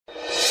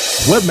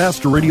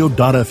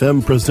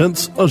Webmasterradio.fm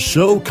presents a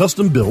show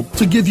custom built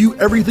to give you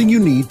everything you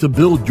need to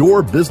build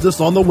your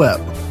business on the web.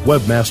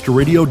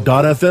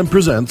 Webmasterradio.fm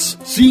presents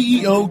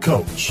CEO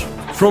Coach.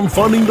 From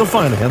funding to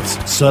finance,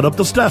 setup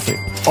to staffing,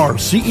 our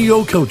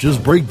CEO coaches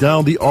break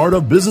down the art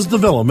of business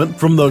development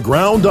from the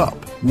ground up.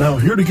 Now,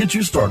 here to get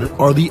you started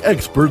are the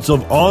experts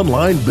of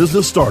online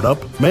business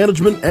startup,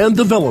 management, and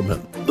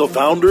development, the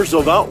founders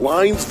of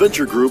Outlines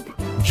Venture Group,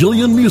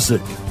 Jillian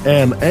Music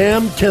and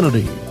Ann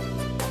Kennedy.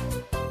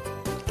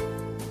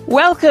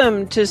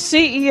 Welcome to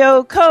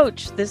CEO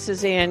Coach. This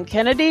is Ann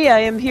Kennedy. I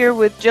am here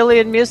with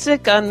Jillian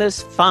Music on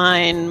this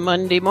fine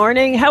Monday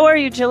morning. How are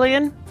you,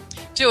 Jillian?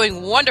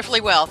 Doing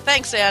wonderfully well.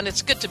 Thanks, Ann.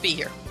 It's good to be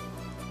here.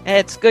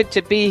 It's good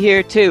to be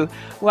here, too.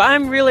 Well,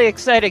 I'm really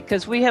excited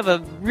because we have a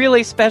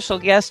really special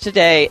guest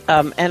today,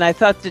 and I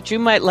thought that you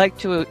might like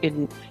to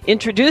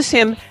introduce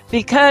him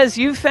because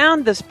you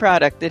found this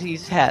product that he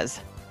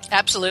has.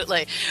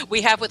 Absolutely.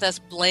 We have with us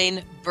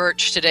Blaine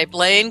Bertsch today.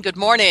 Blaine, good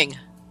morning.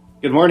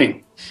 Good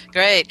morning.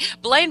 Great.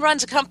 Blaine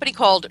runs a company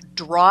called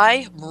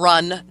DryRun.com.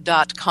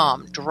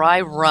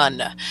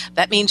 DryRun.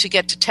 That means you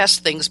get to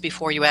test things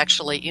before you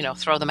actually,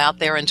 throw them out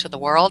there into the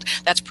world.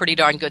 That's pretty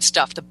darn good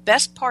stuff. The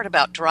best part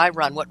about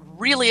DryRun, what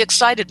really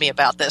excited me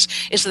about this,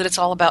 is that it's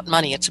all about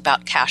money. It's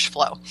about cash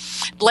flow.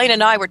 Blaine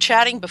and I were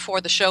chatting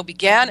before the show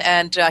began,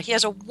 and he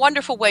has a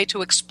wonderful way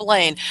to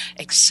explain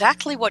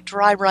exactly what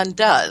DryRun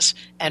does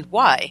and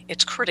why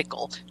it's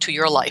critical to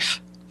your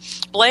life.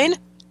 Blaine,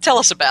 tell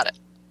us about it.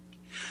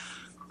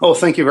 Oh,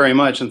 thank you very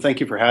much, and thank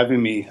you for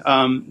having me.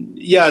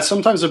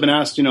 Sometimes I've been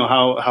asked,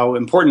 how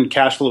important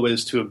cash flow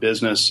is to a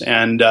business,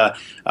 and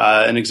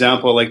an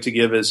example I like to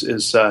give is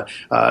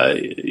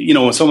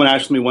when someone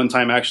asked me one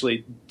time,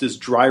 actually, does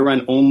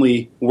DryRun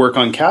only work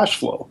on cash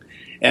flow?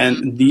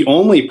 And the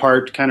only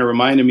part kind of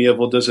reminded me of,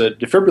 well, does a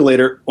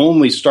defibrillator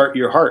only start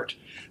your heart?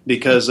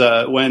 Because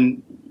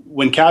when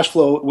cash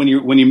flow, when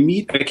you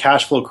meet a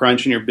cash flow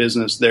crunch in your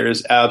business, there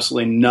is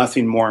absolutely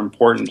nothing more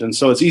important, and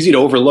so it's easy to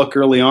overlook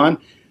early on.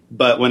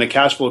 But when a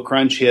cash flow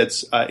crunch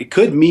hits, it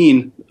could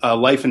mean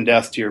life and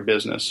death to your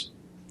business.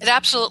 It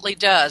absolutely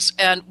does.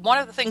 And one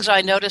of the things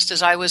I noticed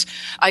as I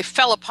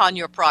fell upon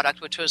your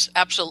product, which was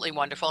absolutely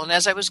wonderful. And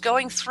as I was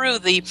going through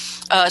the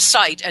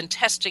site and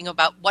testing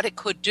about what it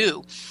could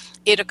do,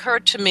 it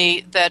occurred to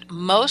me that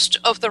most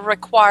of the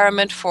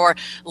requirement for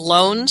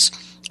loans,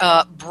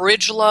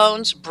 bridge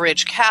loans,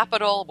 bridge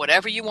capital,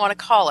 whatever you want to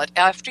call it,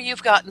 after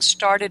you've gotten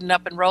started and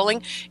up and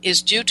rolling,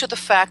 is due to the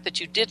fact that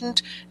you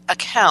didn't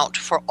account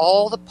for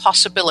all the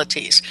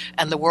possibilities,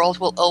 and the world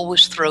will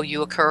always throw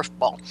you a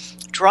curveball.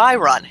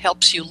 DryRun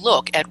helps you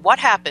look at what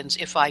happens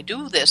if I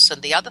do this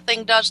and the other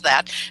thing does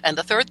that and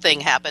the third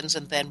thing happens,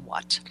 and then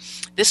what?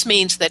 This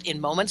means that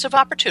in moments of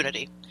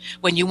opportunity,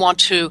 when you want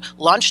to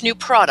launch new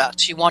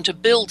products, you want to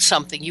build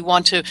something, you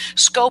want to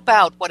scope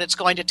out what it's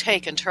going to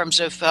take in terms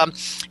of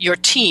your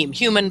team,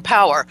 human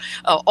power,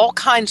 all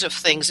kinds of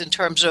things in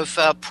terms of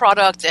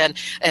product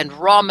and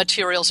raw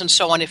materials and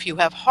so on. If you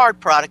have hard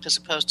product as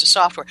opposed to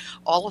software,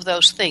 all of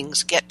those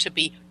things get to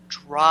be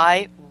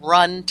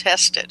DryRun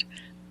tested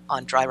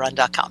on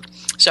DryRun.com.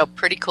 So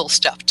pretty cool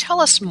stuff.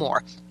 Tell us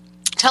more.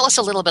 Tell us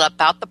a little bit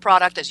about the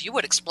product as you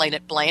would explain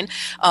it, Blaine,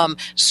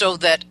 so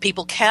that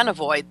people can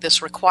avoid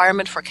this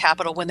requirement for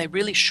capital when they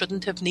really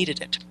shouldn't have needed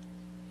it.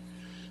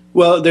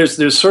 Well,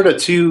 there's sort of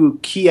two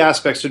key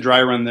aspects to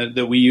DryRun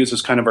that we use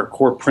as kind of our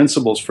core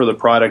principles for the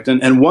product.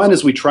 And one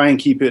is we try and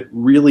keep it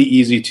really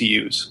easy to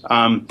use.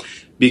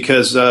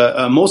 Because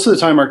most of the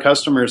time our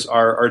customers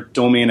are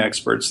domain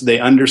experts. They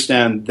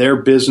understand their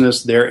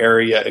business, their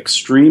area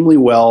extremely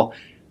well,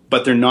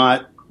 but they're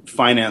not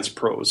finance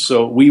pros.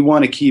 So we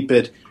want to keep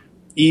it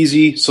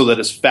easy so that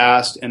it's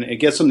fast and it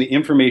gets them the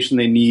information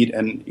they need,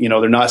 and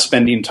they're not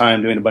spending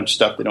time doing a bunch of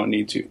stuff they don't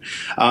need to.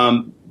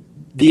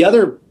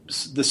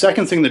 The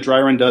second thing that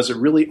DryRun does that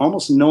really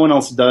almost no one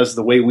else does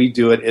the way we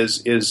do it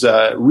is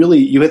really,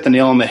 you hit the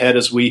nail on the head,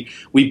 is we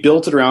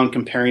built it around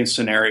comparing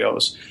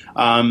scenarios.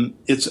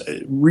 It's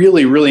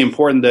really, really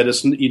important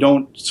that you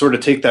don't sort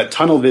of take that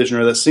tunnel vision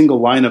or that single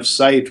line of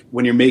sight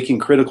when you're making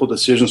critical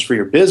decisions for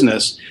your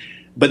business,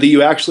 but that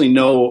you actually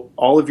know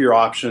all of your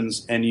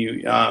options and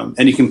you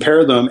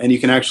compare them and you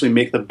can actually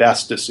make the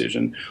best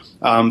decision.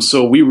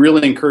 So we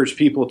really encourage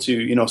people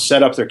to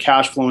set up their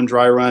cash flow in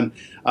DryRun,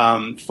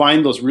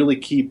 find those really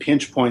key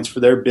pinch points for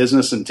their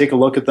business and take a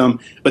look at them,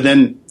 but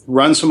then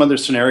run some other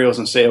scenarios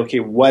and say, okay,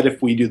 what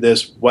if we do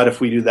this? What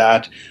if we do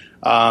that?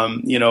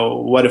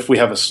 What if we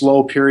have a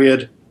slow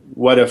period?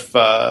 What if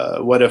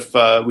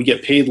we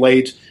get paid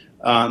late?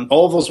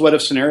 All of those what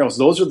if scenarios,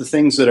 those are the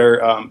things that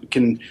are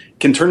can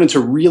turn into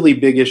really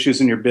big issues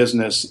in your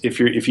business if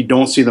you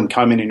don't see them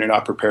coming and you're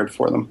not prepared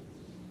for them.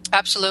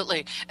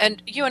 Absolutely.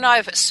 And you and I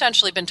have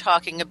essentially been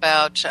talking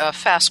about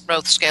fast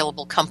growth,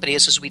 scalable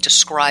companies as we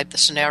describe the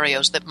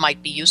scenarios that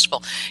might be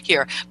useful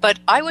here. But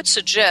I would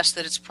suggest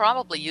that it's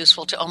probably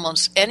useful to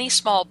almost any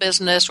small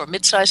business or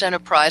mid-sized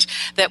enterprise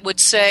that would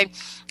say,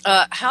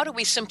 how do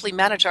we simply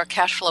manage our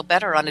cash flow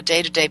better on a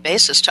day-to-day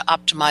basis to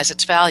optimize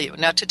its value?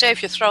 Now, today,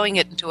 if you're throwing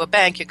it into a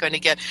bank, you're going to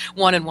get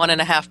 1 and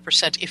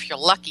 1.5% if you're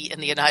lucky in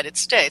the United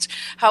States.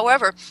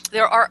 However,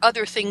 there are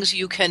other things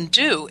you can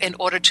do in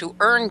order to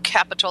earn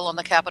capital on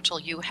the capital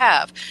you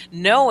have.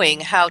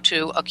 Knowing how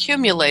to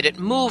accumulate it,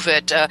 move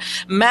it,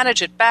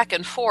 manage it back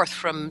and forth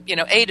from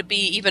A to B,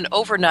 even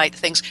overnight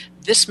things.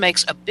 This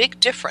makes a big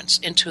difference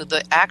into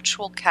the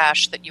actual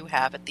cash that you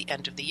have at the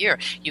end of the year.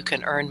 You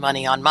can earn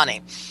money on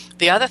money.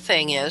 The other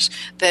thing is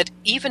that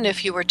even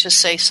if you were to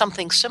say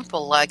something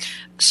simple like,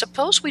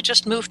 suppose we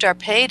just moved our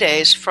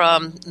paydays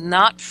from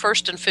not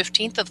 1st and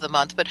 15th of the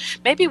month, but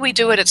maybe we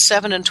do it at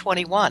 7 and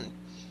 21.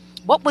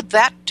 What would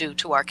that do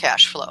to our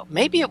cash flow?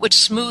 Maybe it would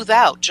smooth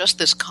out just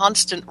this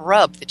constant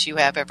rub that you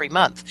have every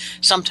month.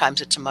 Sometimes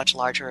it's a much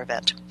larger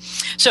event.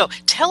 So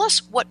tell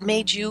us what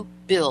made you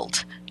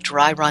build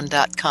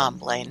DryRun.com,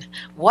 Blaine.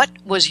 What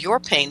was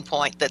your pain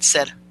point that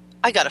said,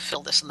 I got to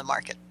fill this in the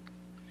market?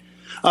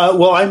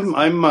 Well,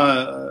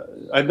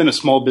 I've been a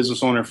small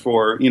business owner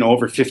for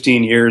over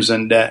 15 years,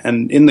 and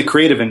in the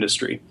creative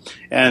industry.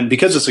 And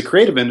because it's a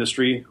creative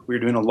industry, we were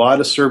doing a lot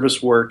of service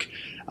work.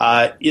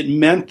 It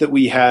meant that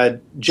we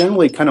had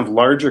generally kind of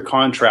larger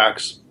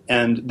contracts,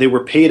 and they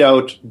were paid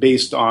out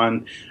based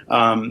on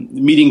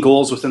meeting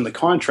goals within the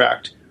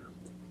contract,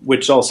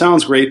 which all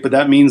sounds great, but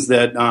that means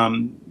that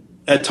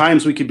at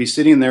times we could be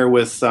sitting there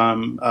with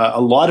a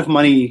lot of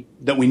money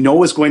that we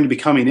know is going to be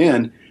coming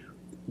in,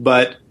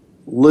 but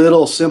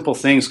little simple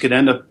things could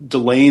end up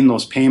delaying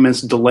those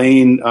payments,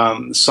 delaying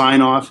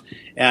sign-off,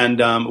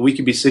 and we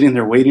could be sitting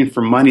there waiting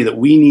for money that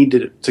we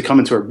need to come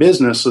into our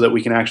business so that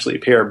we can actually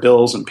pay our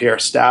bills and pay our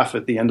staff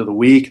at the end of the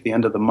week, at the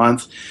end of the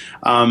month.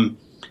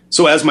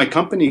 So as my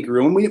company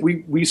grew,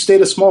 and we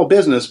stayed a small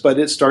business, but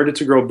it started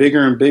to grow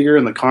bigger and bigger,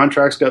 and the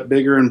contracts got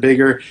bigger and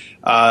bigger,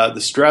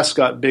 the stress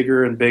got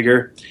bigger and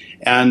bigger,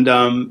 and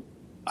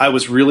I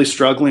was really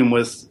struggling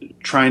with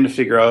trying to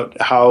figure out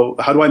how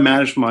do I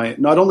manage my,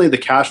 not only the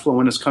cash flow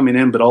when it's coming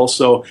in, but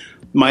also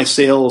my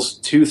sales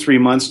 2-3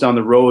 months down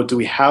the road. Do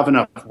we have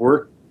enough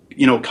work,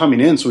 coming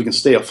in so we can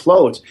stay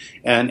afloat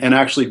and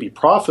actually be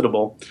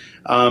profitable?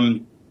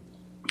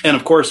 And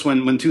of course,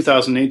 when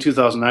 2008,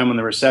 2009, when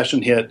the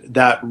recession hit,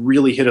 that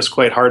really hit us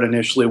quite hard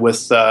initially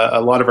with a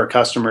lot of our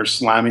customers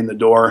slamming the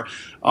door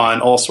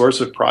on all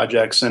sorts of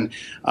projects. And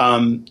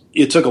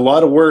it took a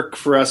lot of work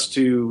for us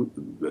to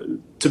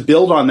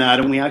build on that.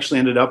 And we actually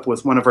ended up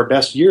with one of our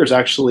best years.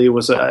 Actually, it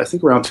was, I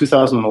think, around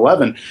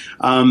 2011.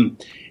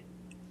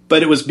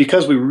 But it was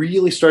because we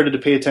really started to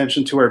pay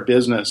attention to our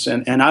business.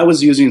 And I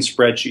was using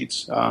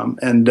spreadsheets.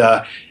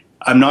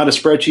 I'm not a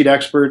spreadsheet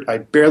expert. I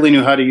barely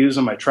knew how to use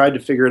them. I tried to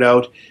figure it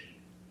out.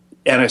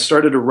 And I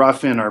started to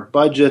rough in our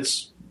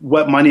budgets,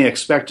 what money I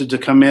expected to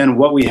come in,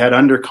 what we had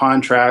under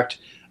contract,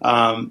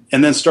 and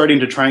then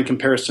starting to try and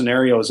compare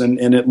scenarios. And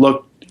it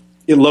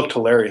looked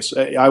hilarious.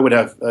 I would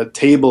have a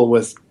table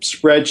with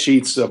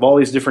spreadsheets of all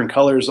these different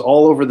colors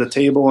all over the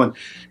table,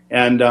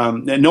 and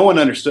no one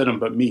understood them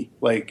but me.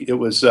 Like it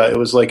was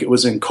like it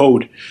was in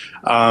code.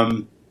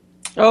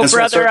 Oh,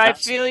 brother, I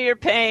feel your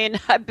pain.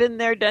 I've been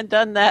there,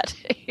 done that.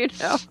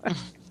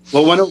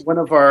 Well,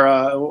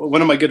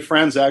 one of my good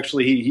friends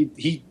actually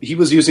he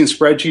was using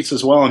spreadsheets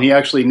as well, and he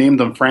actually named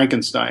them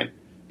Frankenstein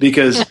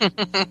because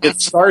it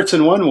starts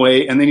in one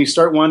way, and then you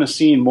start wanting to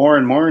see more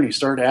and more, and you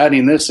start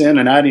adding this in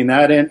and adding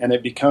that in, and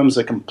it becomes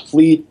a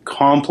complete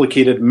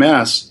complicated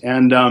mess.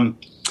 And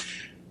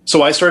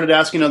so I started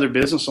asking other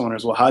business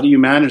owners, well, how do you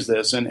manage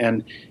this?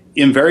 And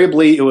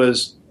invariably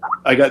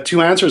I got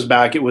two answers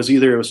back. It was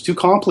either it was too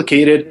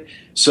complicated,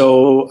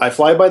 so I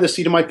fly by the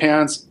seat of my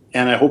pants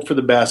and I hope for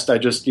the best. I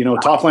just,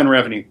 top line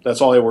revenue, that's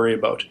all I worry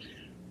about.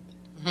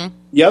 Mm-hmm.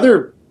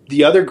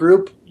 The other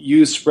group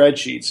used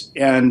spreadsheets,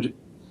 and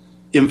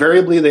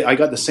invariably I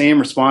got the same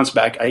response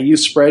back. I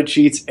use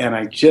spreadsheets and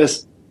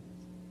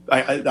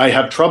I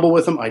have trouble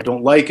with them. I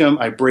don't like them.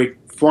 I break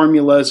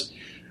formulas.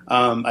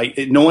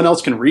 No one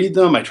else can read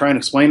them. I try and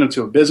explain them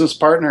to a business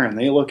partner, and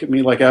they look at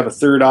me like I have a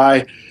third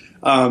eye.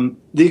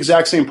 The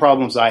exact same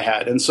problems I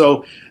had. And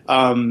so,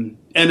 and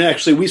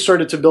actually we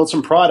started to build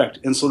some product.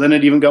 And so then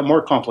it even got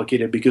more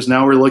complicated because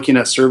now we're looking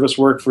at service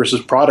work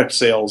versus product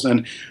sales.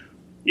 And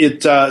when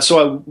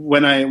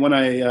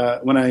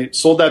I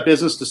sold that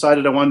business,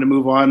 decided I wanted to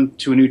move on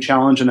to a new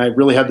challenge. And I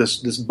really had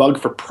this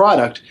bug for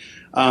product.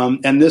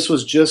 And this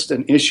was just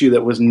an issue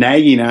that was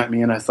nagging at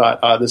me. And I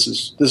thought, this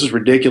is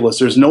ridiculous.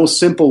 There's no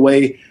simple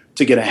way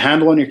to get a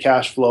handle on your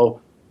cash flow.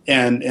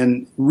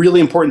 And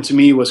really important to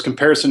me was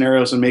compare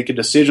scenarios and make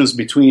decisions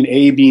between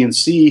A, B, and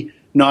C,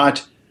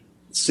 not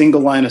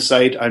single line of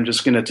sight. I'm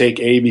just going to take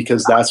A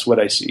because that's what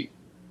I see.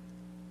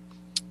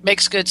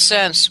 Makes good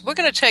sense. We're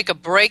going to take a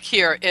break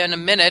here in a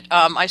minute.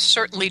 I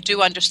certainly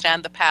do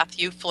understand the path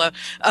you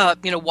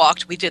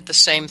walked. We did the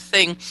same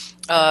thing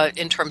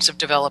in terms of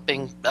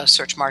developing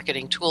search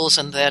marketing tools,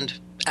 and then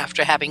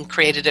after having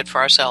created it for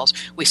ourselves,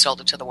 we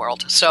sold it to the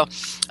world. So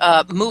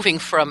moving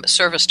from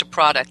service to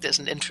product is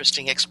an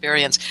interesting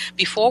experience.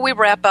 Before we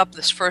wrap up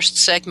this first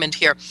segment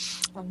here,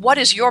 what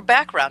is your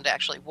background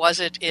actually? Was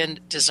it in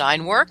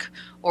design work,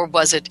 or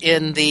was it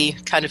in the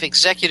kind of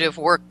executive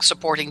work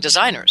supporting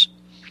designers?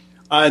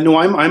 No,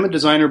 I'm a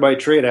designer by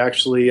trade,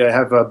 actually. I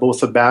have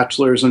both a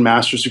bachelor's and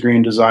master's degree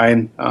in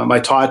design. I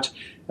taught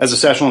as a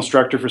sessional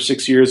instructor for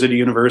 6 years at a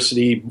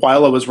university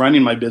while I was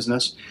running my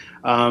business.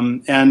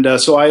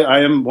 So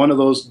I am one of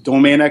those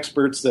domain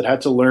experts that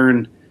had to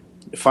learn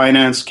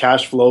finance,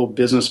 cash flow,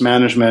 business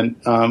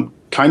management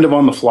kind of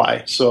on the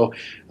fly. So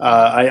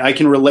I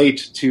can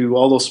relate to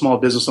all those small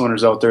business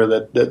owners out there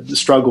that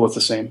struggle with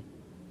the same.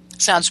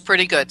 Sounds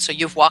pretty good. So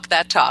you've walked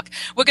that talk.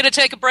 We're going to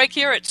take a break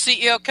here at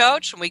CEO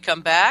Coach. When we come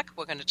back,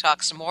 we're going to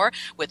talk some more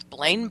with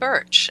Blaine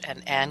Bertsch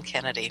and Ann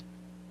Kennedy.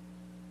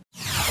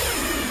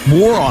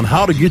 More on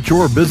how to get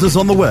your business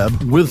on the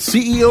web with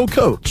CEO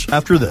Coach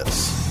after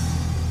this.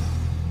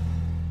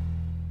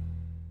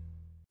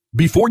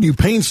 Before you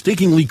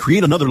painstakingly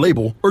create another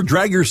label or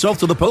drag yourself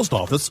to the post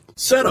office,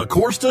 set a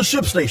course to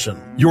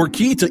ShipStation, your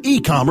key to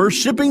e-commerce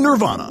shipping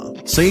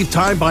nirvana. Save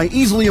time by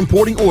easily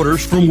importing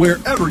orders from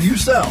wherever you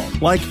sell,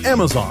 like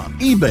Amazon,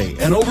 eBay,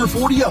 and over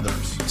 40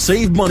 others.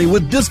 Save money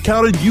with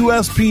discounted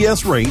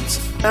USPS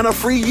rates and a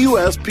free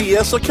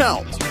USPS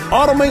account.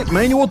 Automate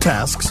manual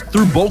tasks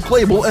through bulk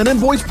label and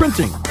invoice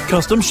printing,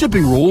 custom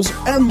shipping rules,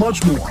 and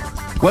much more.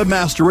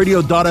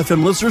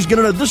 WebmasterRadio.fm listeners get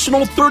an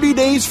additional 30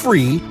 days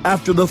free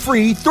after the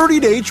free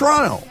 30-day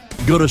trial.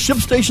 Go to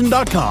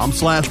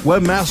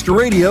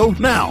ShipStation.com/WebmasterRadio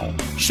now.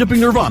 Shipping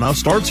Nirvana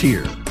starts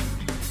here.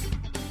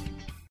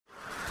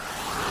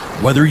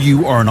 Whether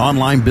you are an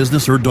online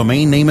business or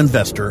domain name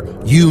investor,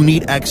 you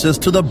need access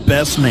to the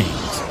best names.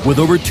 With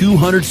over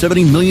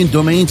 270 million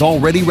domains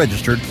already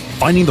registered,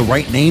 finding the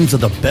right names at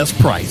the best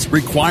price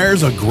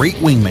requires a great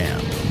wingman.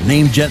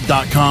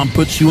 Namejet.com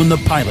puts you in the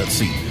pilot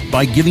seat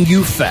by giving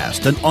you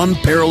fast and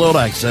unparalleled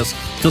access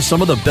to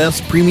some of the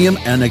best premium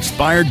and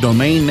expired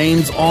domain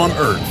names on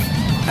earth.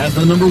 As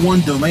the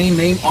 #1 domain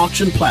name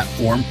auction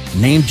platform,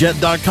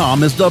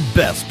 Namejet.com is the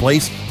best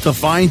place to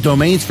find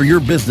domains for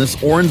your business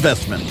or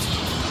investment.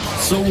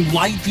 So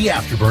light the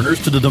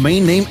afterburners to the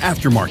domain name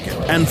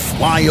aftermarket and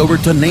fly over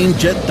to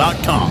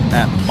Namejet.com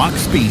at Mach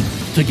speed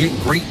to get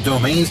great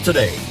domains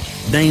today.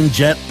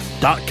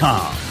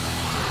 Namejet.com.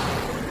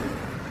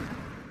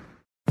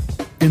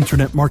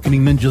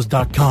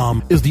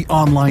 InternetMarketingNinjas.com is the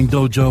online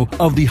dojo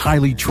of the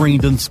highly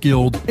trained and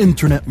skilled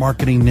Internet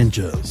Marketing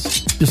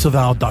Ninjas.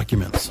 Disavow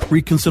documents,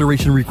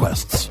 reconsideration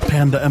requests,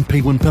 panda and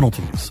penguin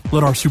penalties.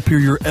 Let our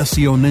superior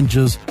SEO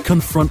ninjas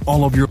confront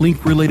all of your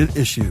link-related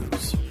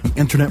issues. The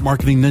Internet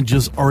Marketing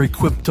Ninjas are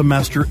equipped to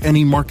master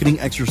any marketing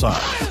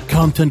exercise,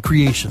 content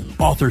creation,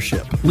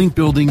 authorship, link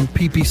building,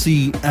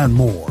 PPC, and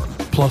more.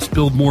 Plus,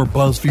 build more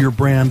buzz for your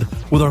brand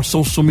with our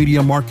social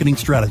media marketing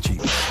strategy.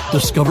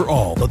 Discover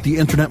all that the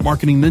Internet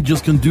Marketing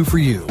Ninjas can do for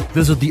you.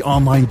 Visit the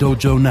online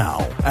dojo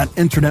now at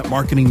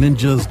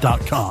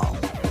InternetMarketingNinjas.com.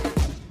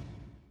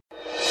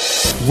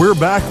 We're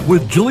back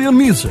with Jillian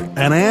Music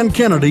and Ann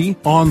Kennedy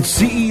on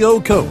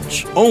CEO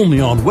Coach,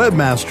 only on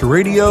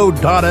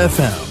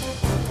WebmasterRadio.fm.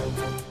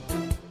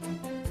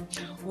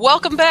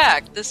 Welcome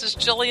back. This is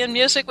Jillian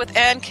Music with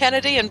Ann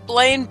Kennedy and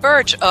Blaine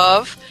Bertsch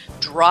of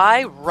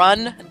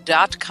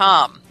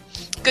DryRun.com.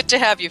 Good to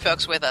have you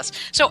folks with us.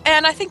 So,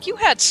 Ann, I think you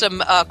had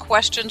some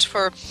questions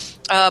for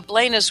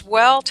Blaine as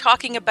well,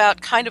 talking about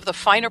kind of the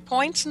finer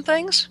points and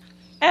things.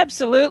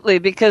 Absolutely,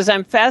 because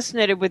I'm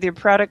fascinated with your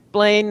product,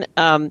 Blaine.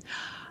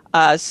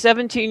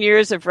 17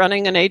 years of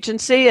running an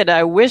agency, and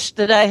I wish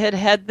that I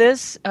had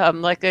this.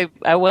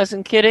 I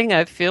wasn't kidding.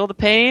 I feel the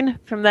pain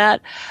from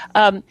that.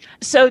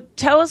 So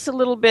tell us a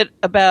little bit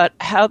about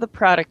how the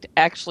product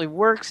actually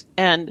works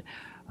and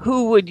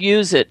who would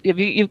use it.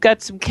 You've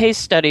got some case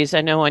studies,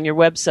 I know, on your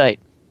website.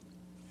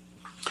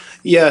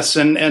 Yes,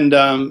 and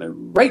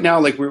right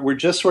now, we're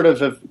just sort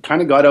of have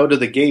kind of got out of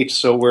the gate.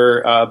 So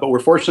but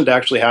we're fortunate to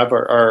actually have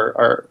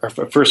our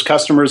first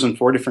customers in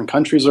 4 different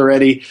countries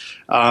already,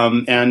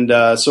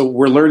 so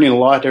we're learning a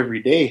lot every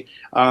day.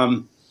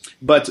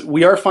 But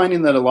we are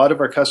finding that a lot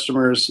of our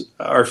customers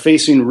are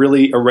facing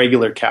really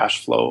irregular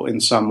cash flow in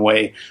some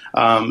way.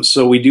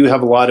 So we do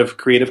have a lot of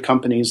creative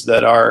companies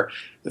that are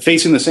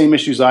facing the same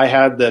issues I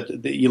had.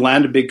 That you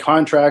land a big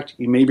contract,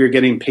 maybe you're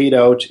getting paid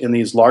out in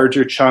these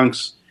larger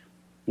chunks.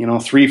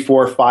 3,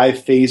 4,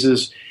 5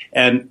 phases,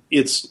 and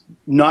it's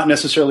not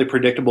necessarily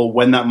predictable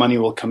when that money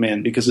will come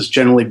in because it's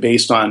generally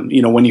based on,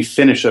 when you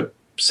finish a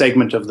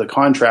segment of the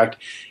contract,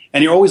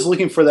 and you're always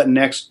looking for that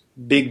next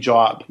big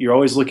job. You're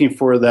always looking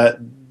for the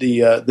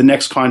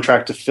next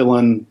contract to fill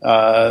in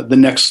the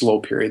next slow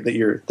period that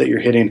you're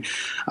hitting.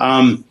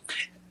 And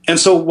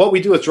so what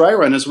we do with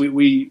DryRun is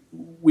we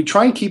we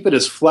try and keep it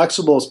as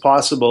flexible as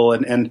possible,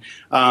 and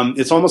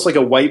it's almost like a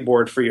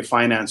whiteboard for your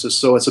finances.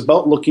 So it's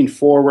about looking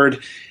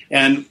forward,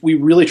 and we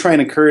really try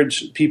and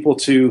encourage people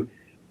to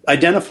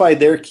identify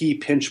their key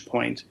pinch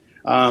point.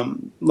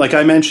 Like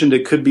I mentioned,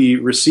 it could be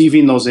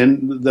receiving those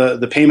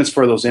the payments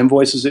for those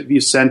invoices that you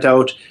sent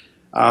out,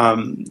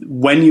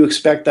 when you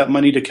expect that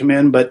money to come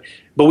in. But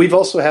we've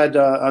also had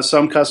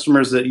some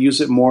customers that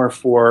use it more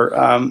for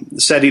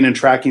setting and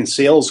tracking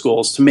sales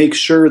goals to make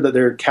sure that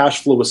their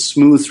cash flow is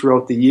smooth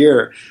throughout the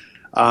year,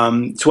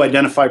 to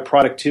identify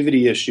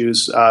productivity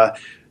issues,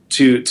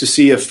 to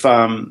see if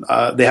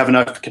they have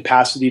enough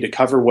capacity to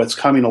cover what's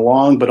coming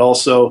along, but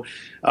also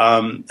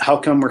how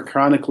come we're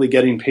chronically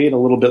getting paid a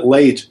little bit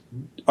late?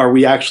 Are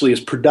we actually as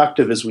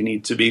productive as we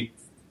need to be?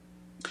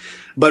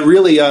 But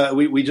really,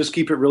 we just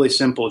keep it really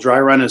simple.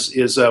 DryRun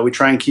is we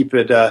try and keep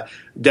it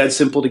dead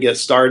simple to get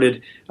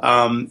started.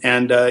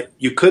 And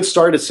you could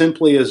start as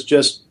simply as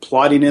just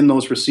plotting in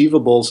those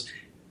receivables,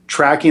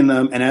 tracking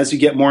them, and as you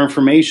get more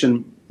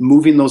information,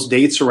 moving those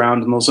dates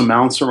around and those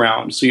amounts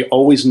around, so you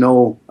always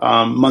know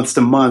month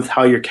to month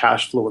how your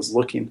cash flow is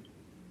looking.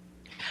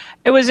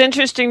 It was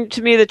interesting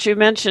to me that you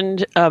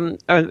mentioned,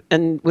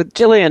 and with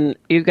Jillian,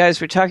 you guys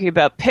were talking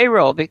about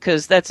payroll,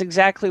 because that's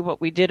exactly what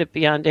we did at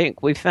Beyond Inc.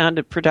 We found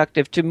it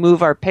productive to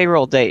move our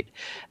payroll date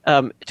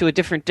to a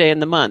different day in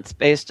the month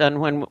based on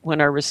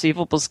when our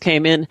receivables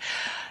came in.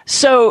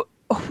 So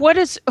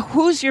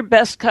who's your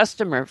best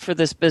customer for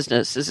this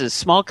business? Is it a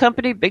small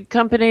company, big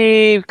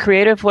company,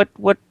 creative?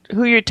 Who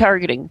are you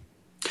targeting?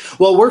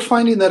 Well, we're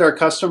finding that our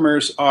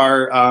customers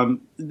are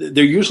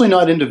they're usually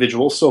not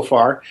individuals so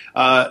far,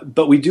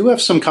 but we do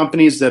have some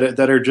companies that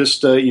are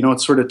just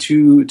it's sort of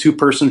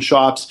two-person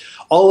shops,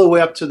 all the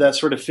way up to that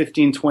sort of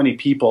 15, 20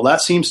 people.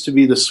 That seems to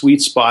be the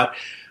sweet spot.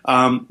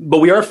 But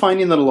we are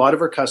finding that a lot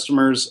of our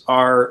customers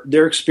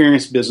they're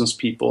experienced business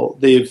people.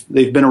 They've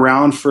been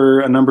around for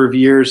a number of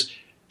years.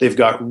 They've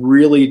got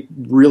really,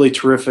 really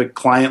terrific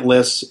client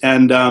lists,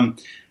 and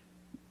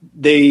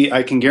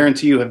I can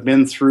guarantee you, have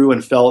been through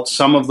and felt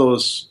some of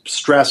those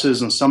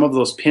stresses and some of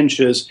those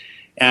pinches,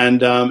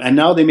 and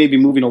now they may be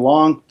moving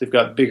along. They've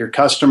got bigger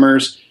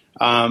customers.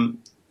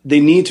 They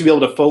need to be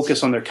able to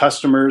focus on their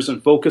customers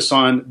and focus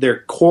on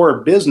their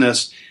core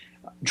business.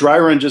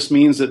 DryRun just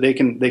means that they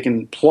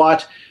can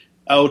plot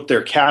out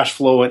their cash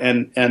flow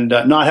and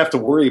not have to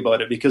worry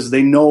about it, because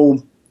they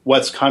know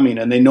what's coming,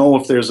 and they know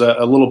if there's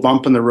a little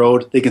bump in the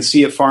road, they can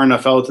see it far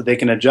enough out that they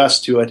can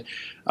adjust to it.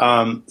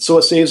 So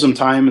it saves them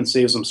time and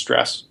saves them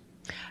stress.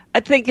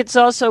 I think it's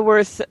also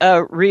worth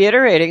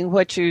reiterating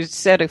what you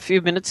said a few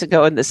minutes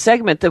ago in the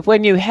segment, that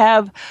when you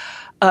have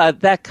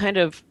that kind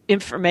of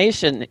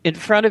information in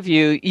front of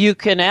you, you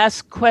can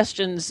ask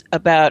questions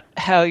about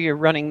how you're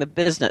running the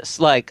business,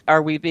 like,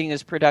 are we being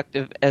as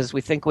productive as we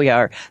think we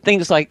are?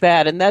 Things like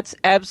that. And that's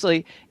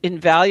absolutely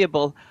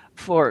invaluable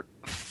for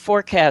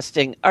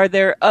forecasting. Are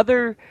there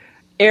other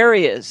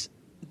areas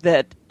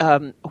that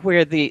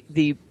where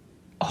the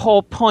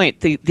whole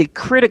point, the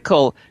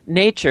critical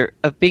nature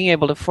of being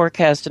able to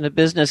forecast in a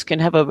business can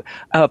have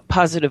a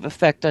positive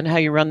effect on how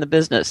you run the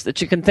business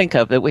that you can think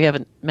of that we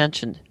haven't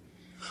mentioned?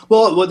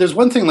 Well, there's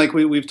one thing, like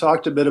we've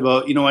talked a bit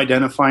about,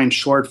 identifying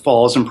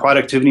shortfalls and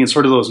productivity and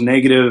sort of those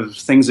negative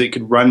things that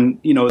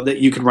that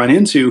you could run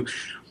into.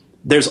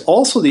 There's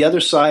also the other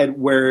side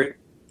where,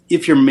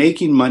 if you're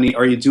making money,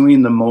 are you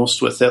doing the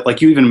most with it? Like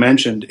you even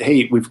mentioned,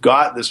 hey, we've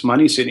got this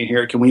money sitting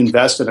here. Can we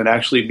invest it and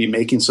actually be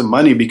making some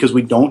money, because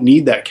we don't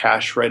need that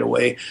cash right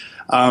away?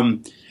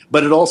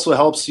 But it also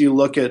helps you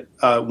look at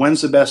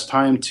when's the best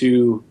time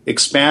to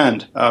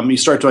expand. You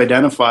start to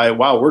identify,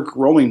 wow, we're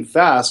growing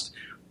fast.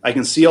 I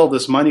can see all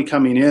this money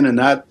coming in, and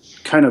that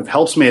kind of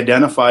helps me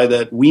identify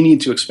that we need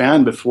to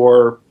expand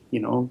before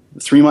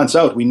 3 months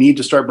out. We need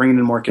to start bringing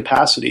in more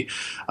capacity.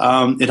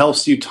 It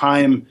helps you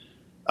time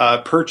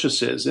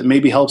purchases. It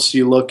maybe helps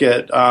you look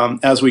at,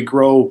 as we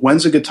grow,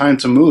 when's a good time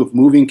to move.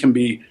 Moving can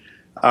be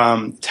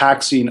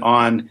taxing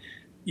on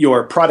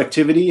your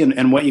productivity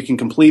and what you can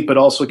complete, but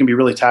also it can be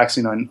really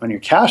taxing on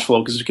your cash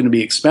flow, because it's going to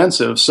be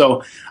expensive.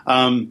 So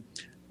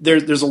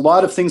there's a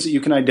lot of things that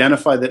you can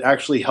identify that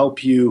actually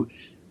help you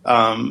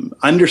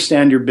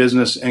understand your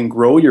business and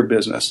grow your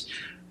business.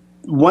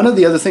 One of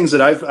the other things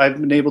that I've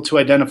been able to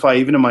identify,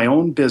 even in my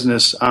own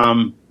business,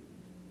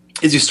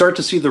 is you start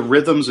to see the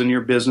rhythms in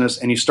your business,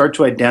 and you start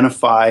to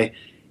identify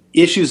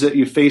issues that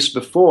you faced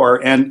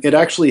before. And it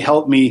actually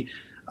helped me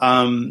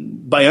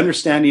by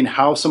understanding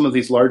how some of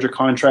these larger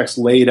contracts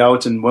laid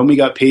out and when we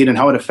got paid and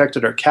how it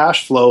affected our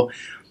cash flow.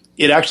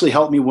 It actually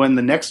helped me when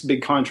the next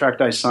big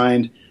contract I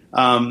signed.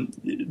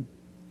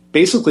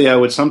 Basically, I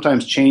would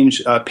sometimes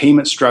change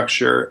payment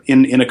structure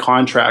in a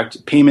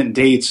contract, payment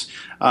dates,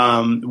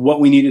 what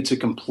we needed to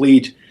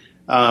complete.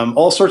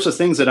 All sorts of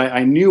things that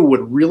I knew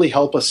would really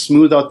help us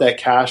smooth out that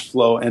cash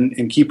flow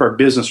and keep our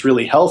business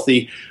really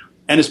healthy.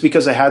 And it's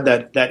because I had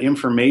that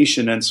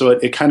information. And so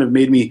it kind of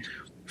made me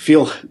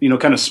feel,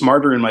 kind of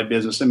smarter in my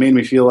business. It made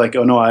me feel like,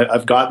 oh no,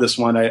 I've got this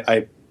one.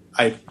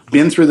 I've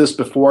been through this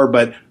before,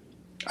 but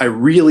I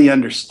really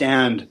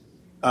understand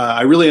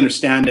I really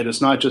understand it.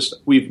 It's not just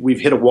we've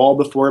hit a wall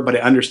before, but I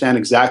understand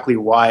exactly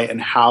why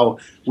and how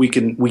we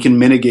can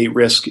mitigate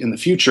risk in the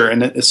future.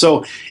 And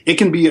so it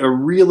can be a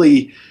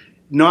really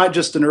not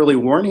just an early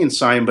warning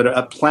sign, but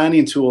a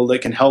planning tool that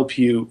can help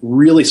you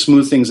really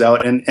smooth things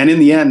out and in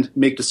the end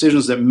make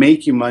decisions that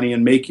make you money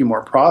and make you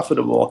more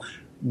profitable.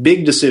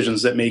 Big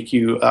decisions that make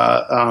you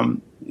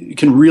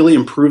can really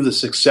improve the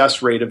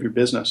success rate of your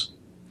business.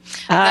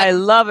 I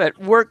love it.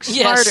 Work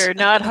smarter, Yes.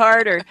 not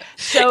harder.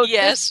 So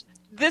Yes.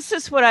 This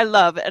is what I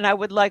love, and I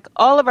would like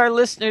all of our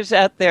listeners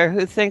out there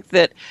who think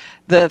that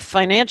the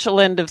financial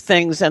end of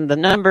things and the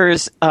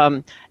numbers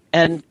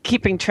and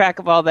keeping track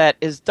of all that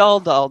is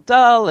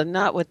dull, and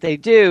not what they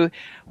do.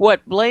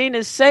 What Blaine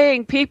is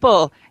saying,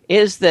 people,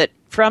 is that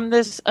from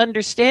this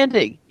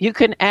understanding, you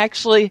can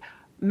actually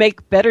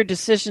make better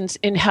decisions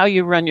in how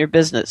you run your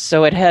business.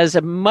 So it has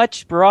a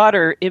much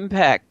broader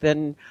impact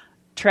than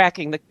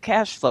tracking the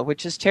cash flow,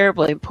 which is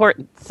terribly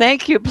important.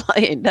 Thank you,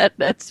 Blaine.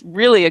 That's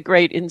really a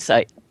great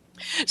insight.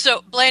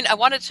 So, Blaine, I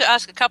wanted to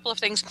ask a couple of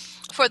things.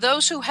 For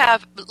those who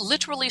have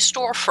literally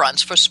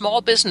storefronts for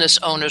small business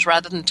owners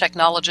rather than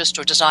technologists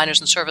or designers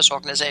and service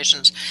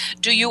organizations,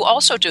 do you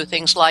also do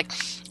things like,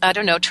 I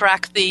don't know,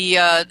 track the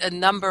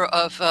number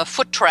of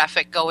foot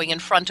traffic going in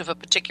front of a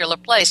particular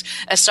place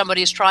as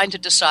somebody is trying to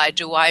decide,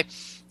 do I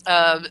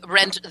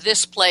rent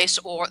this place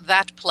or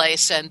that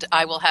place and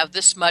I will have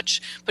this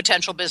much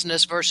potential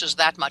business versus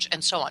that much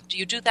and so on? Do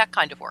you do that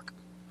kind of work?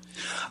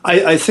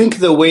 I think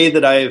the way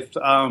that I've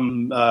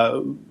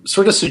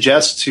sort of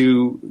suggest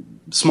to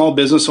small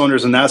business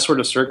owners in that sort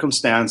of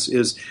circumstance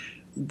is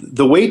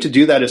the way to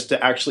do that is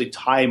to actually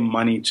tie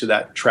money to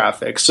that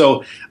traffic.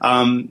 So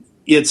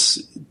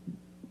it's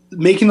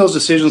making those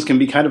decisions can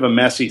be kind of a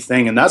messy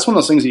thing. And that's one of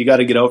those things that you got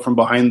to get out from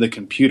behind the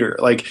computer.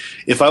 Like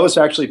if I was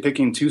actually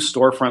picking 2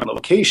 storefront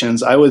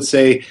locations, I would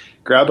say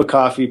grab a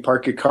coffee,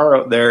 park your car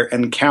out there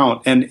and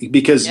count. And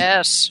because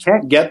Yes. you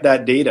can't get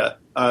that data,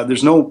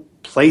 there's no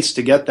place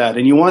to get that.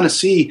 And you want to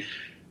see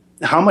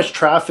how much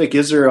traffic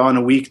is there on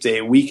a weekday,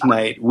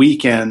 weeknight,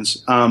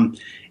 weekends,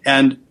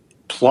 and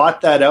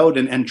plot that out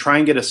and try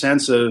and get a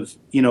sense of,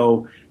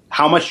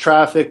 how much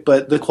traffic,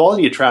 but the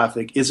quality of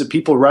traffic. Is it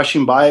people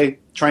rushing by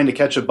trying to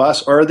catch a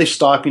bus, or are they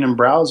stopping and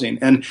browsing?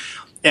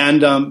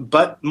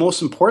 But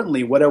most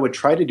importantly, what I would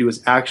try to do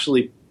is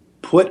actually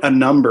put a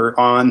number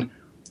on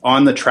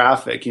the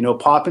traffic,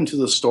 pop into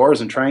the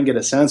stores and try and get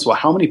a sense, well,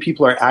 how many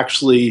people are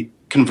actually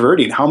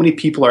converting? How many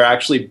people are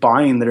actually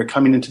buying that are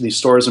coming into these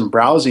stores and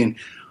browsing?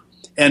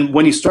 And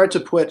when you start to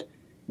put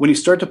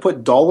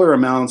dollar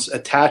amounts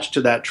attached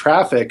to that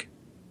traffic,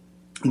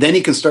 then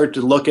you can start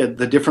to look at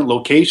the different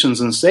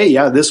locations and say,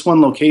 yeah, this one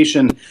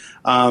location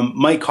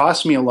might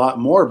cost me a lot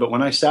more, but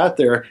when I sat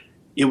there,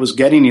 it was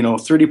getting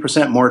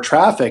 30% more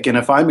traffic. And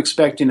if I'm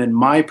expecting in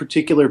my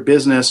particular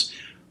business,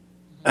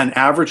 an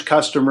average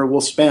customer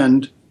will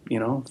spend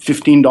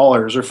 $15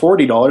 or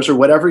 $40 or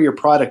whatever your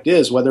product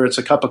is, whether it's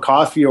a cup of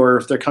coffee or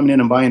if they're coming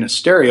in and buying a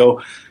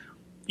stereo,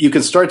 you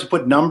can start to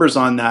put numbers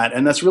on that.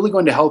 And that's really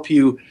going to help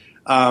you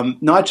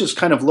not just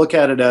kind of look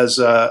at it as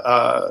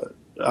a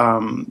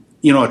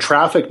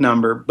traffic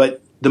number,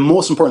 but the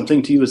most important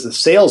thing to you is the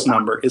sales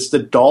number. It's the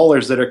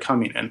dollars that are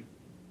coming in.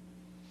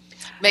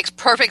 Makes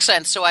perfect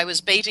sense. So I was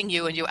baiting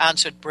you and you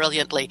answered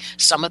brilliantly.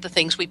 Some of the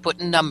things we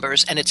put in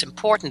numbers, and it's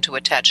important to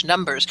attach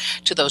numbers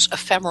to those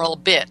ephemeral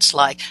bits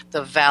like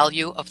the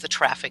value of the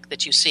traffic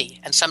that you see.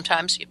 And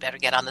sometimes you better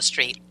get on the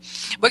street.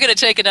 We're going to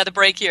take another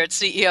break here at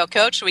CEO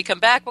Coach. When we come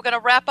back, we're going to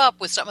wrap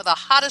up with some of the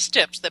hottest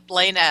tips that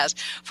Blaine has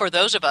for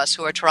those of us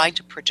who are trying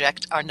to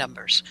project our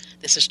numbers.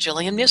 This is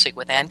Jillian Music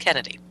with Ann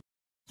Kennedy.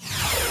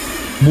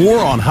 More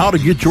on how to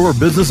get your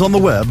business on the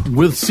web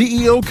with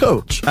CEO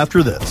Coach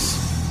after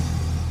this.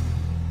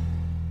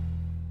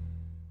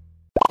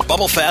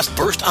 BubbleFast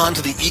burst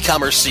onto the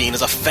e-commerce scene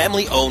as a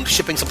family-owned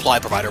shipping supply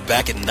provider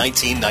back in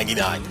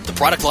 1999. The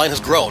product line has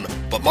grown,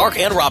 but Mark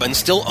and Robin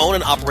still own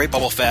and operate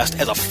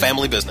BubbleFast as a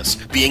family business.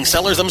 Being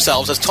sellers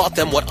themselves has taught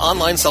them what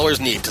online sellers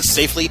need to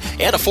safely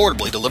and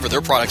affordably deliver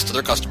their products to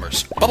their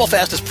customers.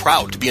 BubbleFast is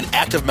proud to be an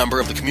active member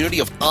of the community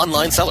of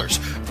online sellers.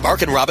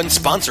 Mark and Robin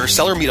sponsor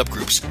seller meetup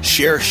groups,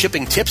 share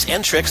shipping tips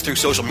and tricks through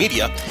social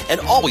media, and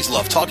always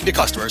love talking to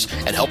customers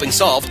and helping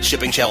solve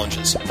shipping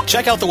challenges.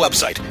 Check out the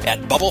website at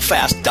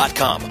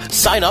bubblefast.com.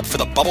 Sign up for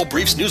the Bubble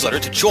Briefs newsletter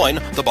to join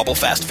the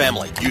BubbleFast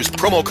family. Use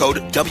promo code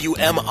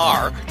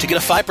WMR to get a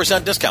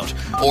 5% discount.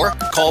 Or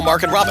call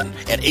Mark and Robin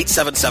at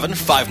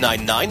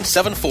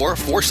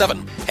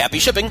 877-599-7447. Happy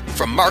shipping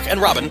from Mark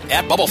and Robin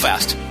at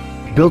BubbleFast.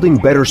 Building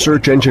better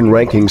search engine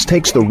rankings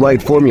takes the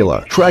right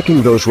formula.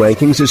 Tracking those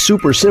rankings is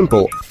super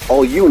simple.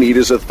 All you need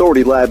is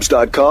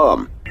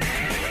authoritylabs.com.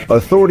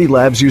 Authority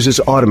Labs uses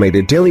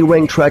automated daily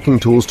rank tracking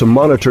tools to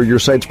monitor your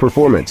site's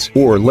performance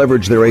or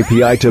leverage their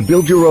API to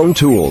build your own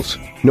tools.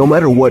 No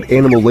matter what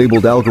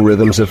animal-labeled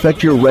algorithms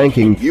affect your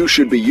ranking, you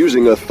should be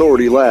using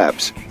Authority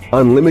Labs.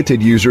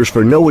 Unlimited users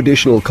for no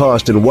additional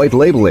cost and white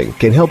labeling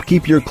can help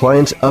keep your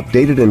clients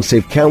updated and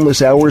save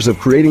countless hours of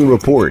creating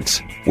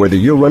reports. Whether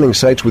you're running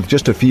sites with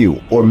just a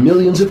few or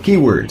millions of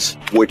keywords,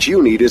 what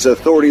you need is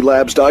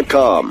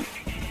authoritylabs.com.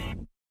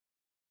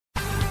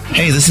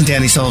 Hey, this is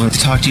Danny Sullivan to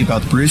talk to you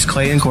about Bruce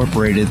Clay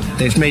Incorporated.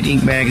 They've made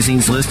Inc.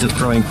 magazine's list of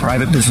growing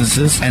private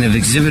businesses and have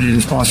exhibited and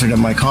sponsored at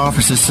my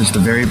conferences since the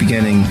very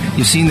beginning.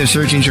 You've seen their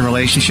search engine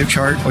relationship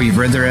chart, or you've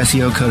read their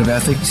SEO code of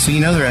ethics, so you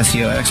know they're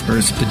SEO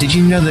experts. But did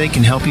you know they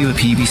can help you with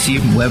PPC,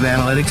 web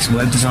analytics,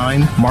 web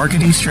design,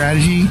 marketing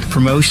strategy,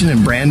 promotion,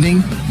 and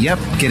branding? Yep,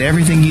 get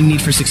everything you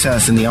need for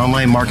success in the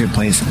online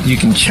marketplace. You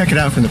can check it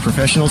out from the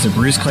professionals at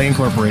Bruce Clay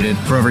Incorporated.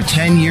 For over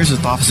 10 years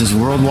with offices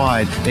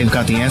worldwide, they've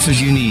got the answers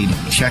you need.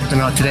 Check them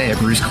out today at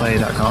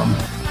bruceclay.com.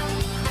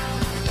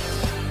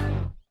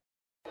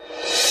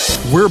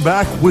 We're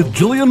back with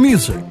Jillian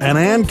Music and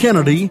Ann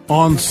Kennedy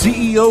on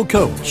CEO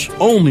Coach,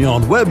 only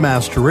on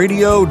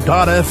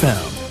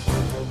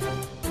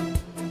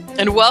webmasterradio.fm.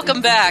 And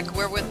welcome back.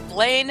 We're with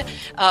Blaine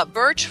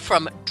Bertsch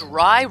from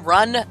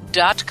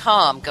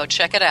DryRun.com. Go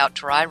check it out,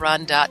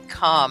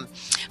 DryRun.com.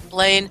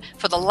 Blaine,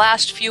 for the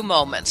last few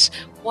moments,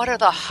 what are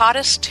the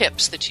hottest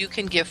tips that you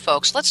can give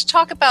folks? Let's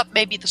talk about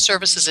maybe the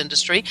services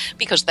industry,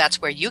 because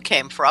that's where you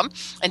came from.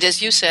 And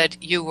as you said,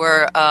 you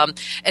were an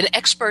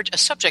expert, a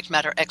subject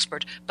matter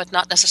expert, but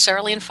not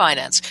necessarily in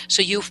finance.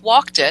 So you've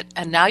walked it,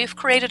 and now you've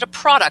created a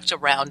product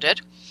around it.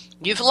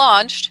 You've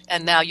launched,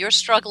 and now you're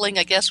struggling,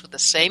 I guess, with the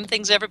same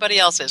things everybody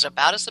else is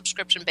about a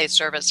subscription-based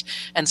service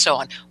and so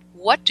on.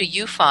 What do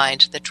you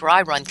find that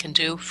DryRun can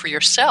do for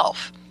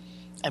yourself?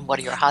 And what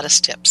are your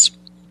hottest tips?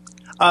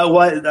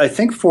 Well, I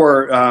think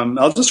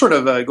I'll just sort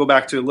of go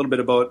back to a little bit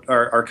about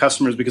our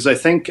customers, because I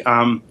think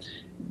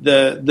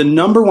the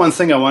number one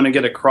thing I want to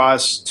get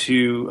across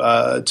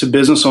to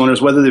business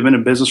owners, whether they've been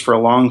in business for a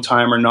long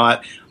time or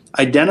not,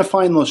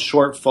 identifying those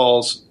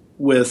shortfalls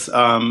with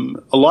a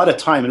lot of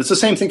time. And it's the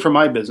same thing for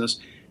my business.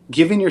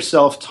 Giving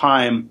yourself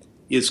time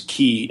is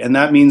key, and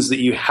that means that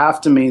you have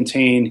to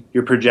maintain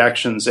your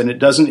projections. And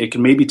it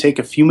can maybe take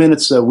a few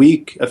minutes a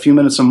week, a few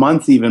minutes a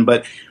month even,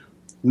 but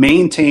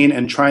maintain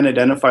and try and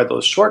identify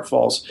those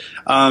shortfalls.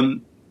 I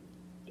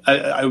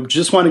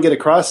just want to get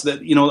across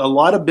that, a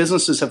lot of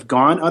businesses have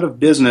gone out of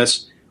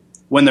business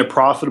when they're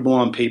profitable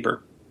on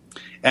paper.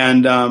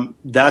 And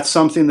that's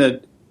something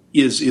that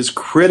is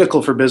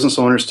critical for business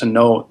owners to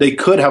know. They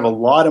could have a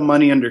lot of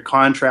money under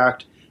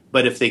contract,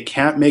 but if they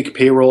can't make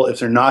payroll, if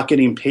they're not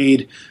getting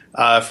paid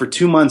for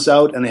 2 months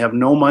out and they have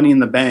no money in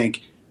the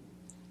bank,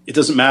 it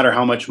doesn't matter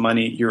how much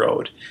money you're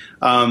owed.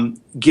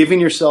 Giving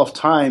yourself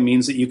time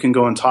means that you can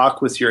go and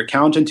talk with your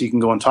accountant, you can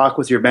go and talk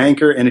with your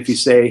banker, and if you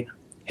say,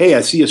 hey,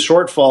 I see a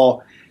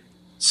shortfall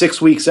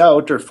 6 weeks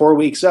out or 4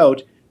 weeks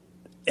out,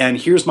 and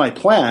here's my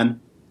plan,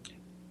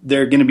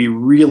 they're going to be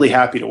really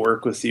happy to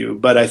work with you.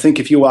 But I think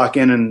if you walk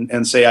in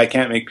and say, I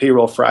can't make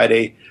payroll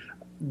Friday,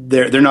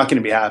 they're not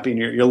going to be happy, and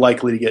you're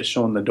likely to get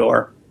shown the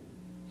door.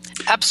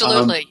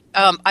 Absolutely.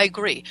 I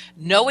agree.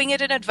 Knowing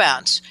it in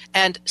advance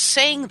and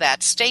saying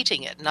that,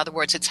 stating it. In other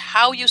words, it's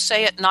how you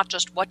say it, not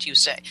just what you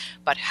say,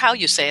 but how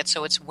you say it,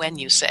 so it's when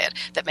you say it.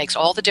 That makes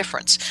all the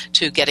difference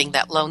to getting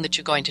that loan that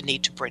you're going to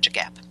need to bridge a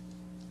gap.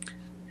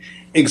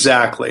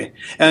 Exactly.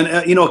 And,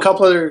 a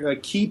couple other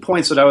key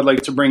points that I would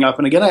like to bring up.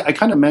 And again, I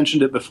kind of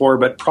mentioned it before,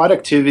 but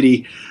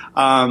productivity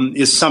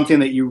is something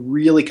that you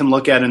really can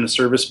look at in a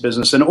service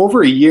business. And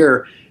over a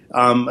year,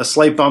 a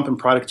slight bump in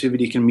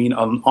productivity can mean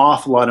an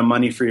awful lot of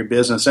money for your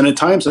business. And at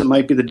times it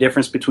might be the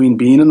difference between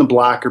being in the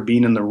black or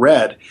being in the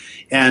red.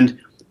 And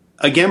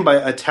again, by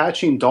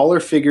attaching dollar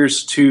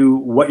figures to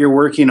what you're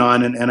working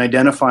on and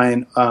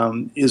identifying are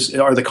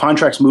the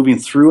contracts moving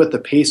through at the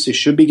pace they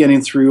should be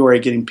getting through, or are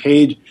you getting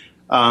paid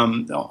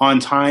on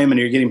time and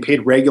you're getting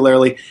paid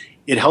regularly,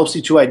 it helps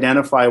you to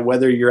identify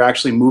whether you're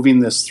actually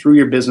moving this through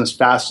your business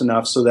fast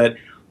enough so that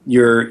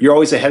you're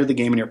always ahead of the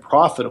game and you're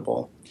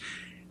profitable.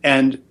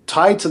 And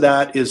tied to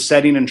that is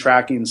setting and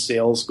tracking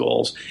sales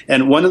goals.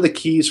 And one of the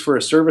keys for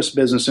a service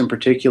business in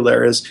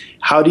particular is,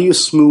 how do you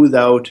smooth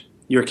out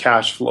your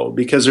cash flow?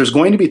 Because there's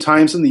going to be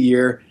times in the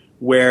year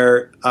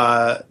where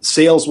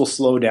sales will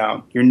slow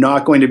down. You're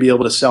not going to be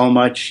able to sell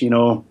much,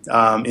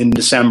 in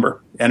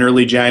December and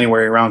early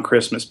January around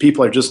Christmas.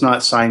 People are just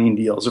not signing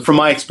deals, from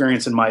my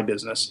experience in my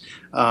business.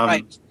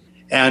 Right.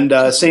 And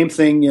same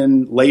thing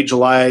in late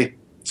July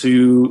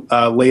to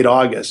late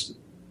August.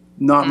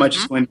 Not much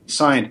is going to be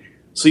signed.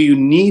 So you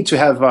need to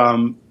have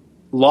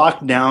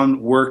locked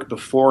down work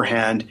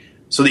beforehand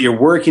so that you're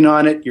working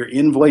on it, you're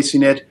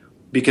invoicing it,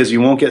 because you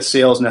won't get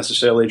sales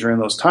necessarily during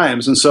those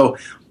times. And so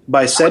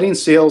by setting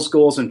sales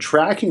goals and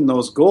tracking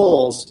those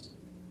goals,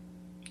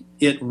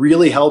 it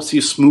really helps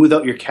you smooth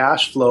out your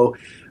cash flow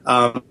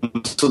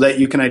so that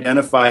you can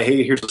identify,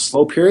 hey, here's a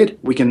slow period.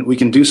 We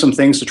can do some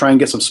things to try and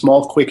get some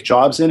small, quick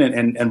jobs in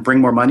and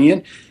bring more money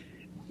in.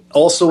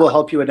 Also will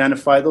help you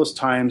identify those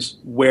times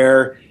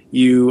where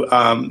you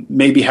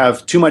maybe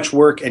have too much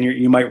work and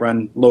you might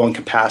run low on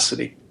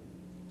capacity.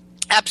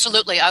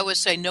 Absolutely. I always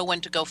say know when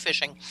to go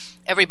fishing.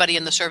 everybody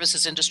in the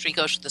services industry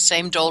goes through the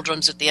same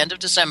doldrums at the end of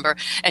December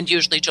and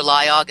usually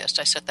July, August.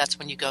 I said, that's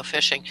when you go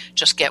fishing.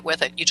 Just get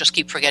with it. You just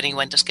keep forgetting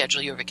when to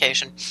schedule your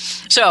vacation.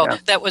 So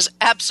that was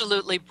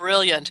absolutely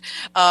brilliant.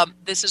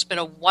 This has been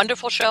a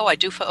wonderful show. I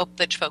do hope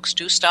that folks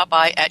do stop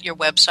by at your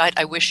website.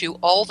 I wish you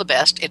all the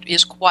best. It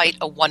is quite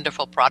a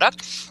wonderful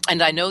product,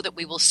 and I know that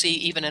we will see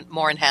even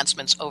more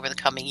enhancements over the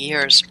coming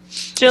years.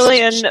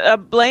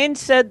 Jillian, Blaine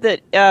said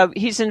that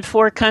he's in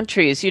 4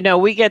 countries. You know,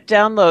 we get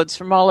downloads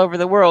from all over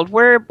the world.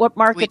 What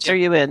markets are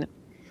you in?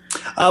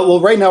 Well,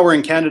 right now we're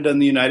in Canada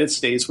and the United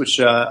States, which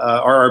are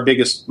our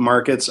biggest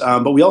markets.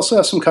 But we also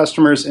have some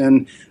customers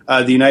in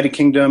the United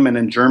Kingdom and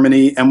in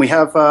Germany. And we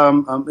have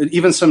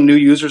even some new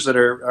users that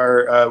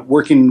are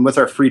working with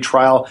our free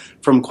trial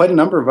from quite a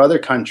number of other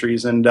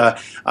countries. And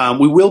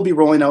we will be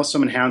rolling out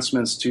some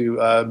enhancements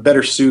to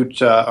better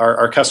suit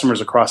our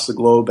customers across the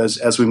globe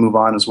as we move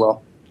on as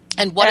well.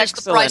 And what is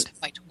the price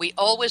point? We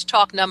always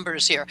talk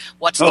numbers here.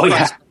 What's the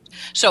price point?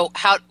 So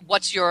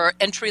what's your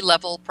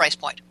entry-level price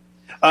point?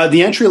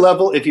 The entry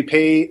level, if you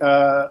pay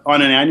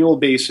on an annual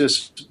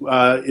basis,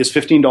 is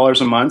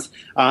 $15 a month.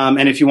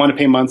 And if you want to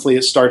pay monthly,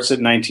 it starts at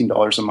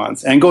 $19 a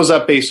month and goes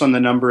up based on the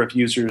number of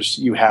users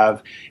you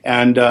have.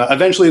 And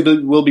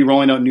eventually we'll be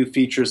rolling out new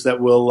features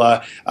that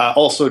will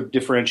also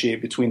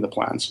differentiate between the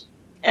plans.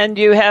 And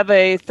you have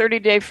a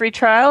 30-day free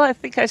trial, I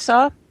think I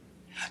saw?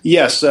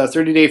 Yes, a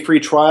 30-day free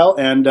trial.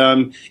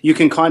 And you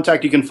can find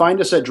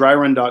us at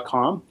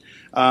DryRun.com.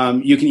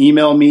 You can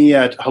email me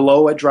at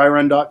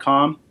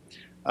hello@DryRun.com.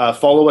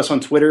 Follow us on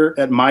Twitter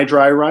at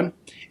MyDryRun.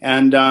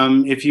 And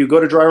if you go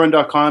to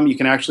DryRun.com, you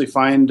can actually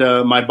find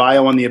my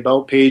bio on the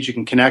About page. You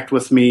can connect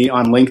with me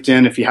on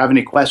LinkedIn. If you have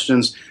any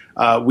questions,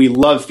 we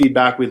love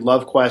feedback. We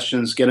love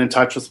questions. Get in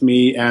touch with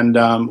me, and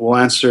we'll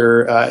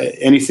answer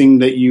anything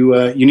that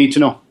you need to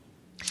know.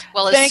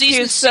 Well, thank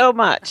you so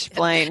much,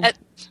 Blaine.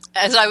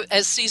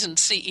 As seasoned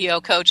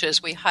CEO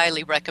coaches, we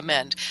highly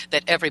recommend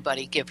that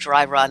everybody give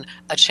DryRun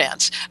a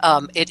chance.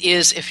 It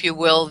is, if you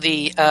will,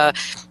 the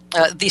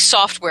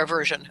software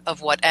version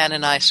of what Ann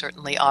and I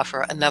certainly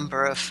offer a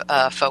number of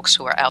folks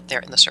who are out there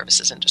in the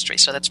services industry.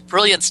 So that's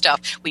brilliant stuff.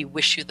 We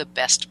wish you the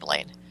best,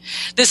 Blaine.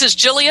 This is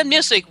Jillian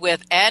Music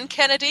with Ann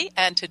Kennedy,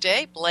 and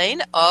today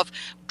Blaine of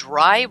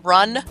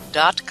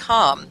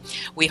DryRun.com.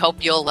 We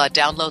hope you'll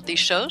download these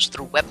shows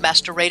through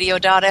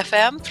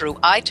webmasterradio.fm, through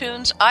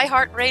iTunes,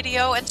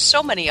 iHeartRadio, and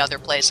so many other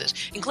places,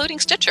 including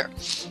Stitcher.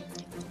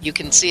 You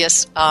can see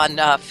us on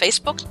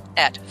Facebook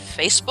at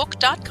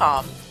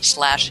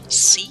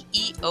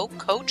facebook.com/CEO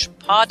Coach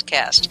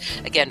Podcast.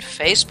 Again,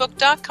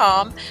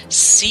 facebook.com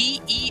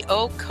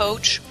CEO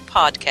Coach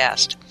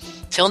Podcast.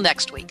 Till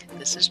next week,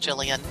 this is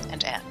Jillian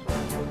and Ann.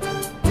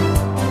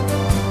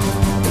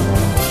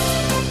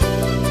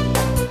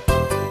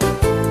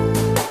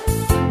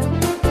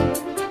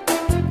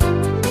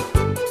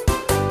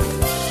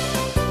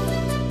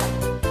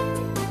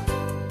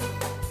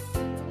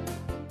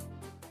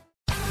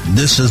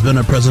 This has been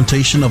a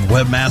presentation of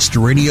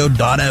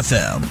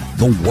WebmasterRadio.fm,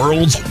 the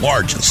world's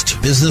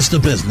largest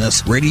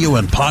business-to-business radio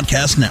and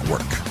podcast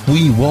network.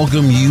 We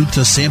welcome you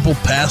to sample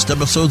past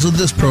episodes of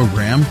this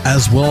program,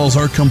 as well as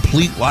our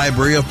complete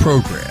library of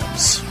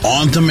programs,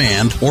 on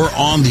demand or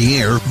on the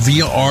air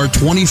via our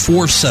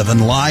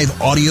 24/7 live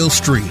audio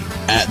stream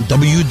at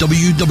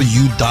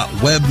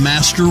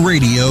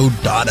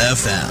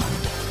www.webmasterradio.fm.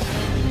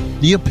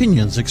 The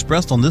opinions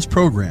expressed on this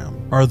program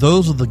are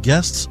those of the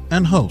guests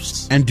and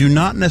hosts and do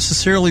not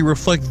necessarily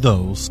reflect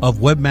those of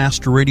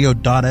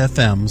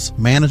WebmasterRadio.fm's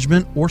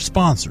management or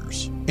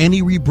sponsors.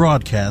 Any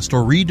rebroadcast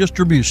or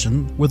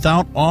redistribution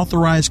without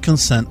authorized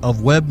consent of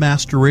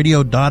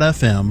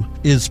WebmasterRadio.fm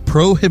is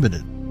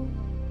prohibited.